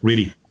difficult,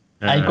 really.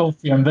 I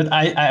confirm, but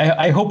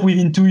I hope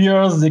within 2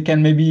 years they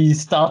can maybe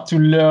start to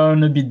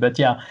learn a bit. But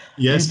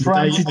yes, in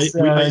France,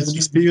 I have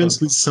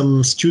experience with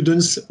some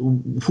students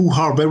who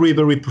are very,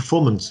 very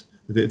performant.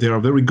 They are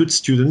very good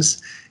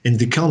students, and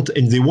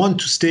they want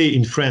to stay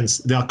in France.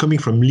 They are coming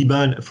from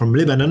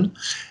Lebanon,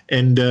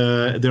 and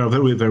they are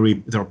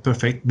they're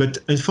perfect. But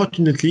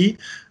unfortunately,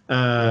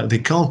 they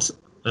can't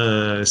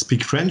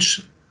speak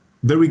French.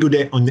 Very good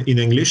in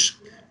English,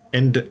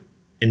 and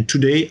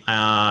today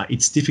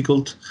it's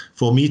difficult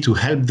for me to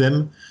help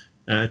them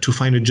to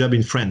find a job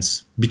in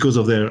France because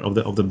of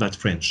the bad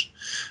French.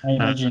 I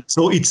imagine.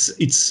 So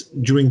it's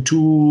during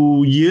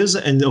 2 years,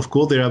 and of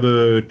course they have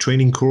a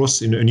training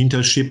course in an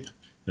internship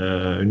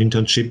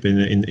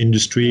in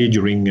industry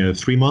during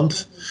 3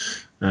 months,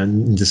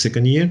 and in the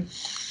second year.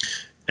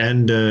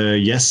 And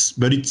yes,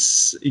 but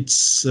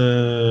it's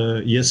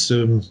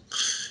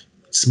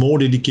more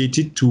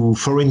dedicated to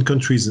foreign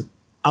countries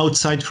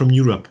outside from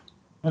Europe.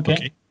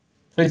 Okay.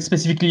 So it's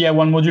specifically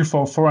one module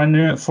for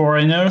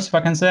foreigners, if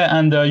I can say,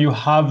 and you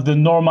have the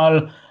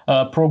normal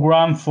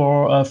program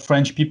for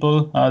French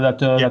people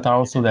that are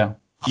also there.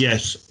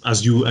 Yes,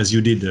 as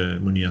you did,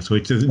 Monia. So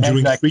it's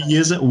during 3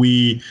 years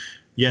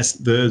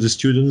the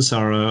students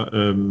are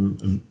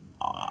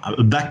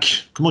back.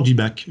 Comment on dit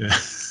back?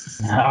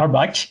 Are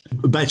back.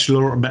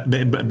 Bachelor,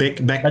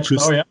 back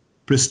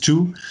plus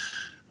 2.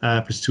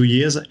 Plus 2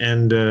 years,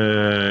 and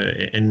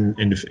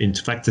in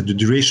fact, the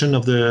duration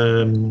of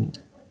the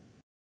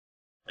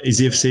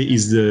EasyFC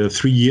is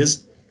 3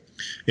 years,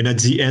 And at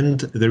the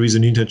end, there is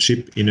an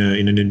internship in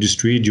an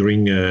industry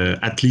during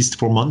at least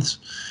 4 months.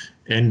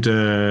 And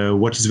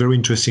what is very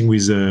interesting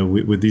with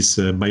this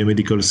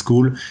biomedical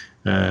school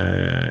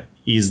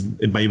is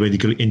a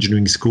biomedical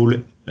engineering school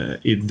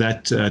is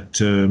that at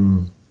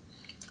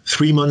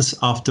 3 months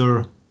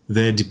after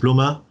their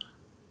diploma,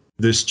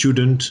 the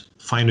student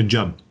find a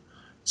job.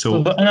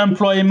 So the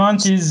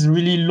unemployment is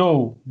really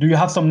low. Do you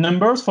have some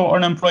numbers for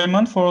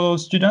unemployment for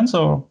students,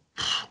 or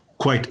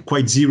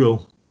quite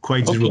zero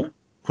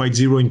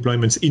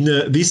employments in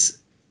this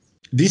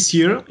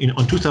year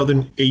on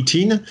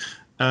 2018?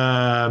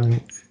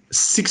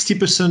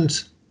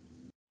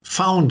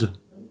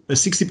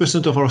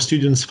 60% of our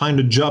students find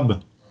a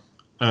job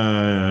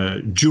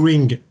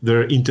during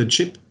their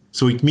internship.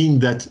 So it means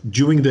that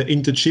during the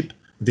internship,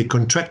 they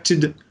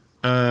contracted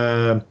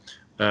a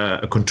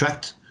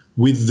contract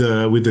with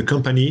the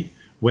company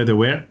where they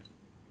were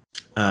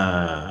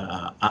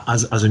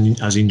as an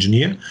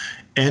engineer.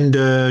 And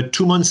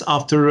 2 months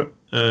after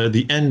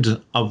the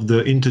end of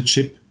the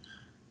internship,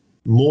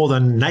 more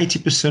than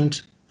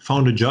 90%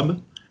 found a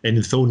job.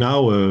 And so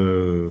now,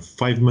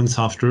 5 months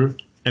after,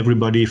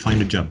 everybody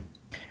find a job.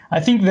 I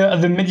think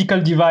the medical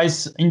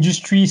device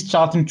industry is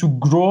starting to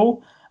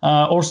grow,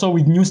 also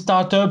with new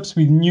startups,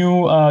 with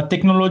new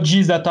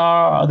technologies that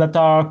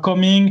are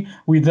coming,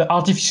 with the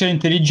artificial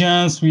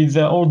intelligence, with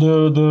all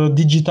the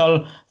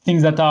digital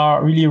things that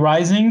are really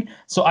rising.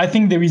 So I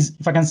think there is,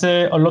 if I can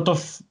say, a lot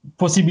of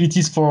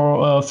possibilities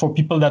for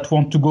people that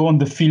want to go on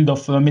the field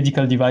of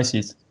medical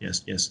devices.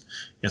 Yes,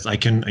 I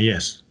can.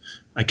 Yes.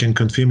 I can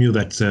confirm you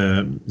that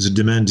the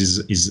demand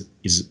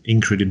is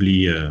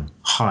incredibly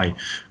high.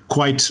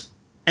 Quite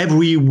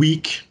every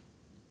week,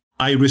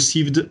 I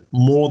received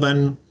more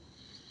than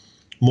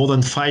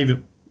 5,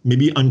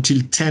 maybe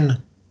until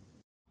 10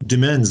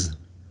 demands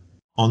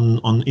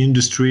on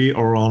industry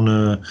or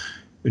on.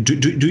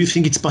 Do you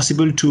think it's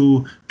possible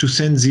to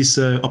send this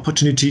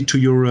opportunity to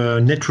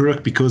your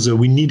network, because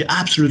we need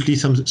absolutely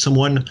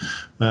someone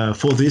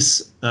for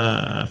this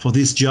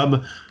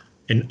job?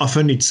 And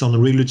often it's on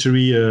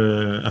regulatory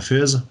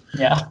affairs,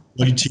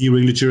 quality,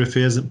 regulatory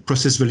affairs,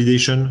 process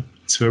validation.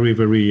 It's very,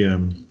 very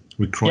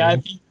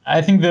required. Yeah,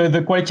 I think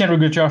the quality and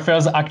regulatory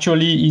affairs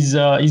actually is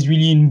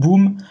really in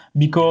boom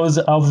because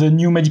of the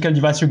new medical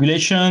device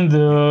regulation,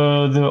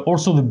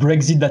 also the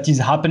Brexit that is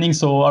happening.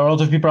 So a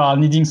lot of people are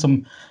needing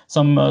some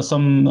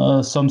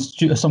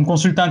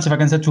consultants, if I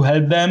can say, to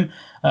help them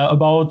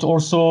about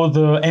also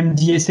the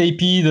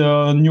MDSAP,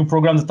 the new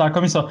programs that are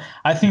coming. So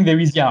I think there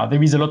is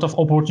a lot of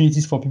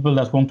opportunities for people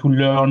that want to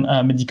learn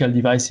medical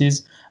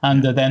devices,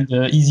 and then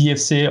the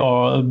EasyFC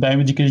or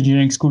biomedical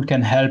engineering school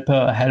can help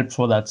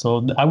for that.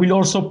 So I will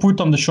also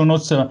put on the show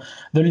notes the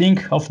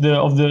link of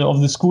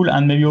the school,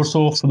 and maybe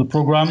also for the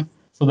program,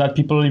 so that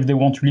people, if they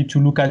want really to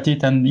look at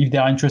it and if they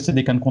are interested,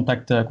 they can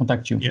contact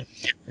you. Yeah,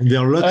 and there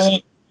are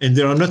lots. And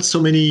there are not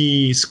so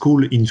many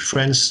schools in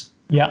France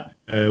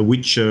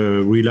which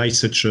realize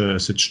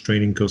such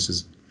training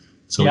courses.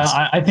 So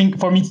I think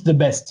for me it's the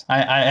best.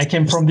 I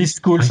came from this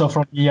school, so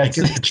from me it's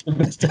the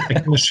best.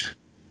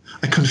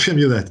 I confirm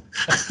you that.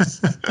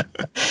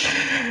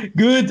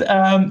 Good.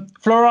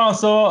 Florent,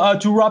 so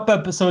to wrap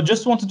up, so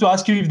just wanted to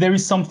ask you if there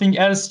is something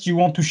else you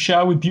want to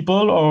share with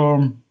people,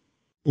 or...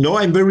 No,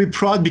 I'm very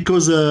proud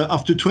because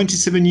after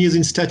 27 years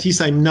in Statis,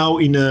 I'm now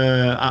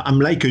I'm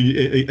like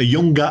a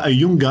young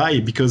guy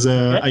because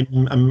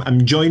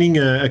I'm joining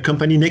a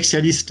company,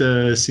 Nexialist,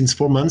 since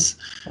 4 months,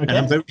 and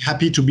I'm very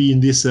happy to be in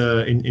this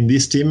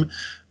team.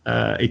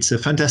 It's a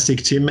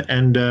fantastic team,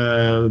 and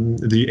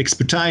the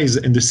expertise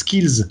and the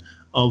skills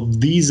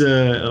of these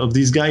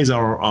guys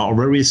are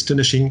very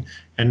astonishing,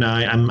 and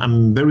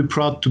I'm very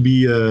proud to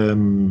be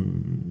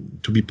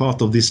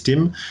part of this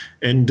team.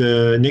 And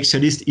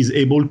Nexialist is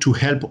able to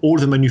help all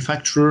the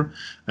manufacturer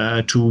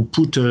to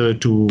put a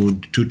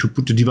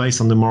device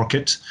on the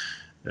market,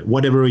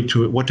 whatever it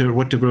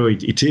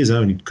is.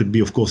 And it could be,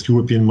 of course,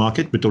 European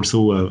market, but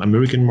also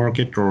American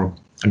market or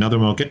another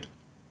market.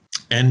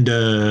 And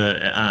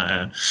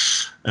the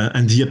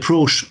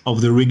approach of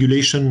the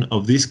regulation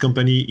of this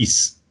company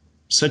is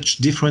such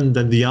different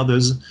than the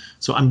others.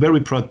 So I'm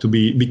very proud to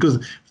be, because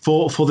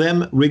for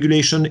them,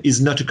 regulation is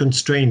not a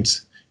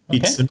constraint.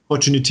 It's an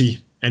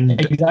opportunity. And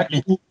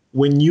exactly.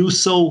 When you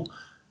saw,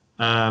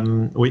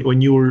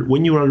 when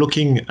you are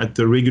looking at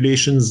the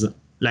regulations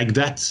like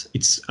that,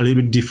 it's a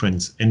little bit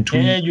different. And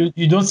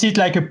you don't see it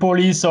like a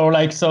police or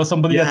like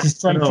somebody that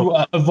is trying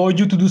to avoid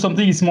you to do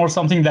something. It's more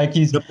something like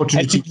is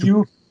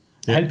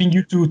helping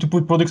you to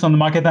put products on the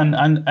market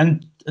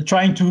and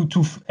trying to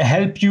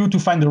help you to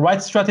find the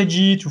right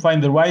strategy, to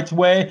find the right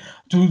way,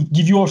 to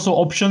give you also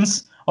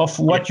options of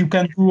what you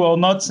can do or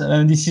not.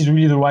 And this is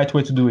really the right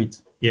way to do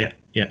it. Yeah,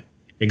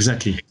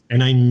 exactly.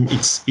 And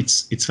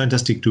it's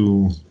fantastic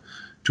to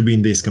be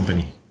in this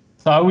company.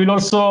 So I will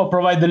also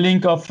provide the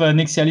link of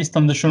Nexialist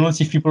on the show notes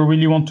if people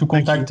really want to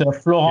contact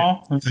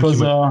Florent,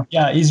 because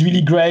he's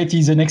really great.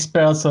 He's an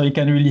expert, so he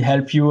can really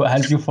help you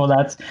for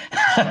that.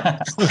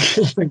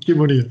 Okay, thank you,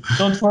 Mounir.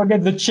 Don't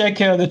forget the check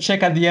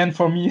at the end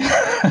for me.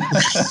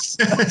 Yes,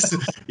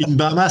 in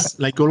Bahamas,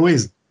 like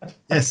always.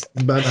 Yes,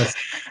 in Bahamas.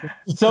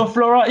 So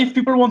Florent, if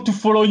people want to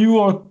follow you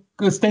or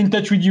stay in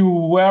touch with you,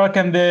 where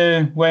can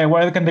they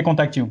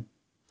contact you?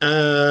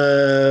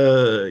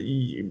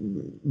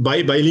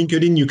 By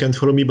LinkedIn, you can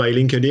follow me by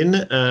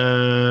LinkedIn,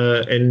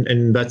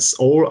 and that's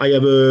all. I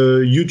have a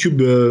YouTube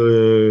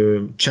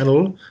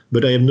channel,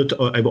 but I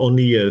have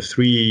only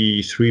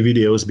three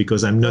videos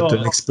because I'm not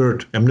an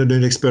expert. I'm not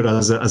an expert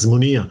as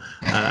Mounir.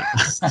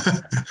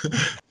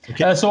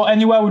 Okay. So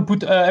anyway, we'll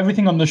put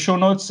everything on the show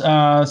notes.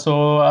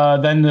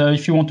 Then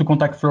if you want to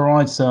contact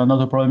Florent, it's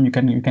not a problem. You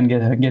can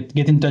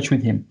get in touch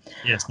with him.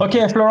 Yes.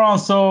 Okay,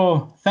 Florent.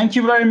 So thank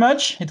you very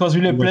much. It was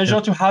really a pleasure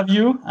to have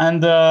you.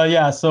 And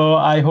so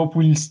I hope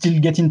we'll still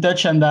get in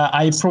touch. And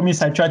I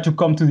promise I try to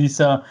come to this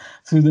to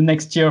the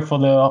next year for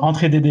the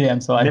Rentrée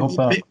DDM. So I hope.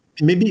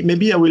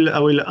 Maybe I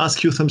will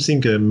ask you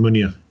something,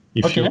 Mounir.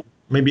 Okay.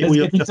 Let's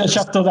get in touch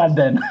after that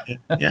then.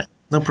 Yeah,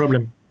 no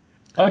problem.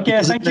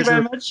 Okay, thank you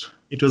very much.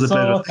 It was a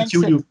pleasure. Thank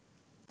you.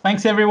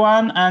 Thanks,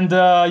 everyone. And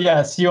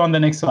see you on the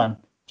next one.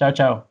 Ciao,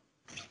 ciao.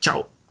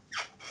 Ciao.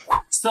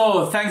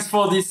 So thanks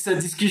for this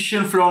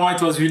discussion,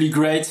 Florent. It was really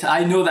great.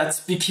 I know that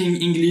speaking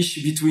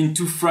English between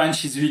two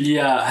French is really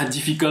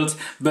difficult,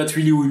 but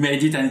really we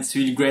made it and it's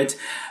really great.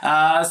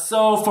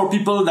 So for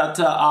people that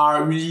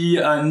are really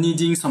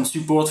needing some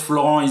support,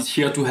 Florent is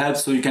here to help,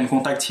 so you can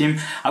contact him.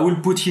 I will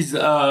put his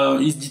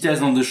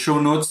details on the show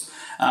notes.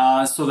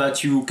 So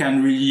that you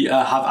can really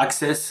have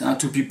access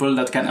to people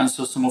that can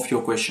answer some of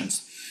your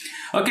questions.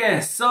 Okay,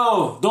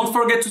 so don't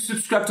forget to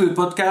subscribe to the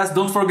podcast.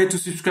 Don't forget to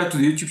subscribe to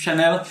the YouTube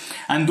channel.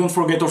 And don't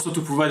forget also to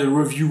provide a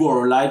review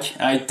or a like.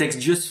 It takes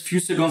just a few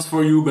seconds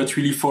for you, but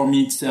really for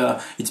me,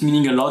 it's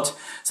meaning a lot.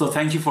 So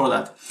thank you for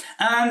that.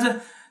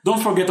 And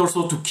don't forget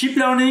also to keep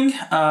learning.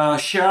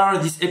 Share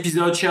this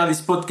episode, share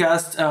this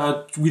podcast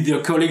with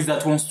your colleagues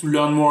that wants to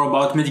learn more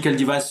about medical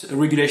device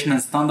regulation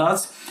and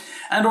standards.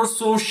 And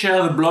also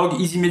share the blog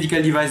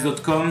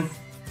easymedicaldevice.com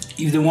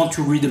if they want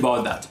to read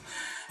about that.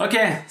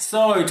 Okay,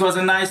 so it was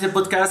a nice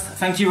podcast.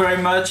 Thank you very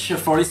much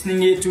for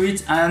listening to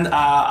it, and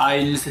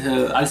I'll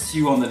see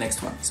you on the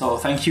next one. So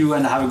thank you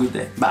and have a good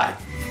day. Bye.